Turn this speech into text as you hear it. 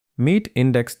Meet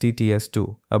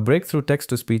IndexTTS2, a breakthrough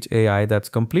text-to-speech AI that's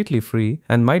completely free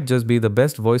and might just be the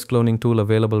best voice cloning tool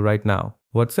available right now.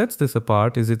 What sets this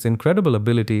apart is its incredible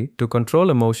ability to control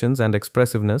emotions and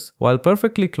expressiveness while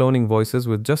perfectly cloning voices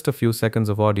with just a few seconds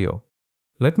of audio.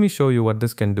 Let me show you what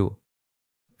this can do.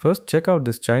 First, check out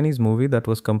this Chinese movie that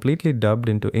was completely dubbed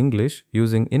into English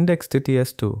using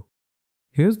IndexTTS2.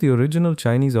 Here's the original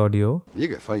Chinese audio.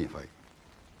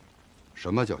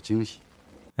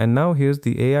 And now here's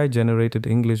the AI-generated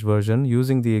English version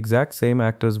using the exact same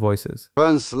actors' voices.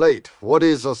 Translate. What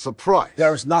is a surprise?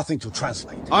 There is nothing to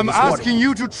translate. I'm asking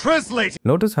you to translate!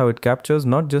 Notice how it captures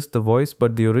not just the voice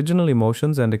but the original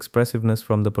emotions and expressiveness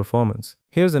from the performance.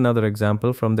 Here's another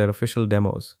example from their official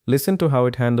demos. Listen to how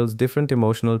it handles different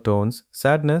emotional tones,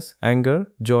 sadness,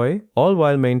 anger, joy, all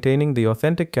while maintaining the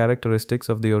authentic characteristics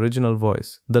of the original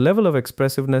voice. The level of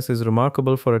expressiveness is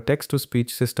remarkable for a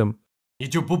text-to-speech system. 你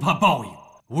就不怕报应？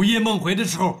午夜梦回的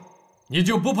时候，你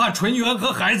就不怕纯元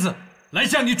和孩子来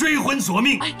向你追魂索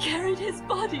命？ I carried his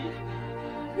body,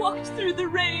 walked through the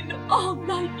rain all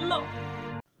night long.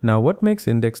 Now what makes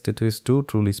IndexTTS2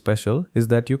 truly special is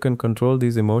that you can control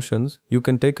these emotions. You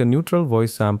can take a neutral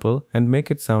voice sample and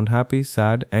make it sound happy,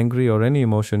 sad, angry, or any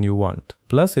emotion you want.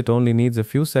 Plus, it only needs a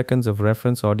few seconds of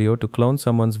reference audio to clone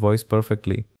someone's voice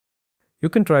perfectly. You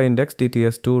can try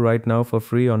IndexTTS2 right now for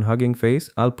free on Hugging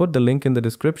Face. I'll put the link in the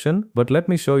description, but let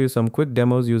me show you some quick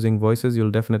demos using voices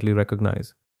you'll definitely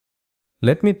recognize.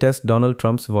 Let me test Donald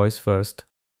Trump's voice first.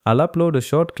 I'll upload a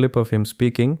short clip of him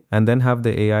speaking and then have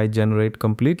the AI generate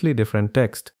completely different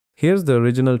text. Here's the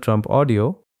original Trump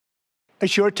audio. A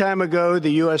short time ago,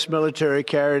 the U.S. military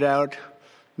carried out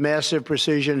massive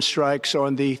precision strikes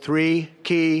on the 3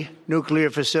 key nuclear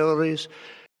facilities.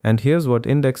 And here's what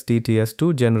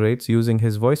IndexTTS2 generates using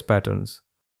his voice patterns.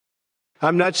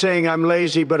 I'm not saying I'm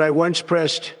lazy, but I once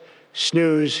pressed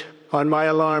snooze on my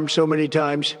alarm so many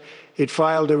times, it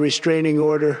filed a restraining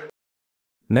order.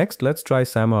 Next, let's try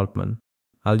Sam Altman.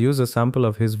 I'll use a sample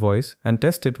of his voice and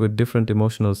test it with different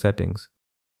emotional settings.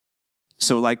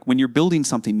 So like when you're building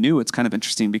something new, it's kind of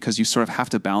interesting because you sort of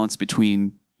have to balance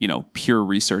between, pure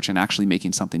research and actually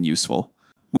making something useful.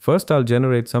 First, I'll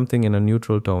generate something in a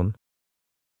neutral tone.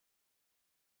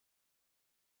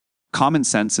 Common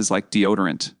sense is like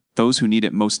deodorant. Those who need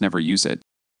it most never use it.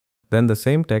 Then the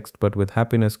same text but with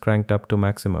happiness cranked up to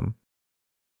maximum.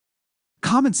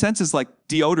 Common sense is like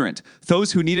deodorant.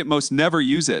 Those who need it most never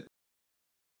use it.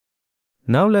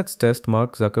 Now let's test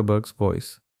Mark Zuckerberg's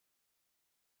voice.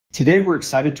 Today we're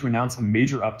excited to announce a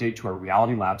major update to our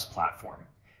Reality Labs platform.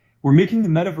 We're making the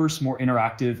metaverse more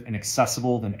interactive and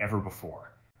accessible than ever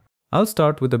before. I'll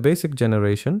start with a basic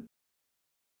generation.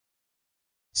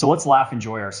 So let's laugh,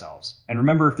 enjoy ourselves. And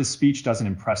remember, if this speech doesn't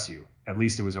impress you, at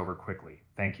least it was over quickly.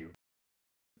 Thank you.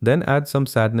 Then add some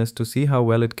sadness to see how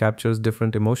well it captures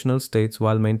different emotional states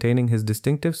while maintaining his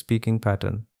distinctive speaking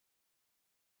pattern.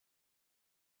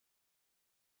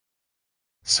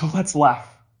 So let's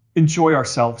laugh, enjoy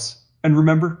ourselves. And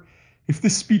remember, if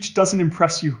this speech doesn't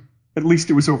impress you, at least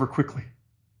it was over quickly.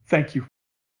 Thank you.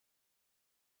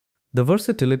 The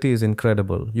versatility is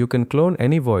incredible. You can clone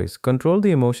any voice, control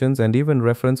the emotions, and even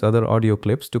reference other audio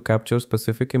clips to capture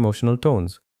specific emotional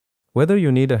tones. Whether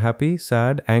you need a happy,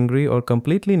 sad, angry, or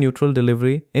completely neutral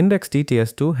delivery,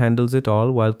 IndexTTS2 handles it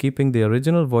all while keeping the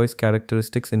original voice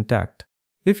characteristics intact.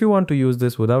 If you want to use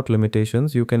this without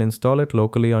limitations, you can install it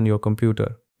locally on your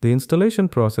computer. The installation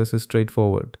process is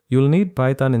straightforward. You'll need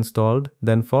Python installed,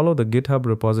 then follow the GitHub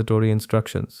repository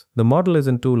instructions. The model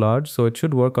isn't too large, so it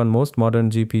should work on most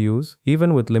modern GPUs,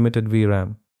 even with limited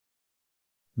VRAM.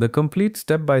 The complete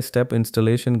step-by-step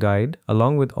installation guide,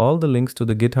 along with all the links to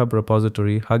the GitHub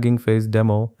repository, Hugging Face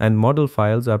demo, and model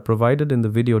files are provided in the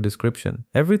video description.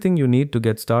 Everything you need to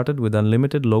get started with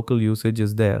unlimited local usage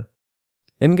is there.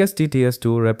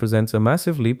 IndexTTS2 represents a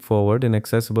massive leap forward in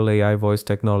accessible AI voice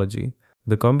technology.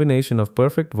 The combination of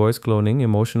perfect voice cloning,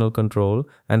 emotional control,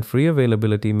 and free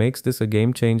availability makes this a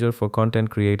game changer for content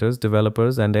creators,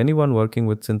 developers, and anyone working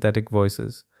with synthetic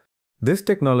voices. This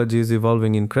technology is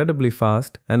evolving incredibly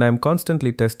fast, and I'm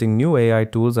constantly testing new AI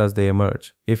tools as they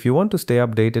emerge. If you want to stay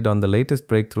updated on the latest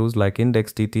breakthroughs like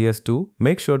IndexTTS2,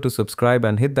 make sure to subscribe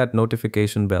and hit that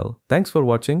notification bell. Thanks for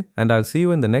watching, and I'll see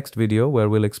you in the next video where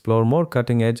we'll explore more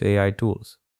cutting-edge AI tools.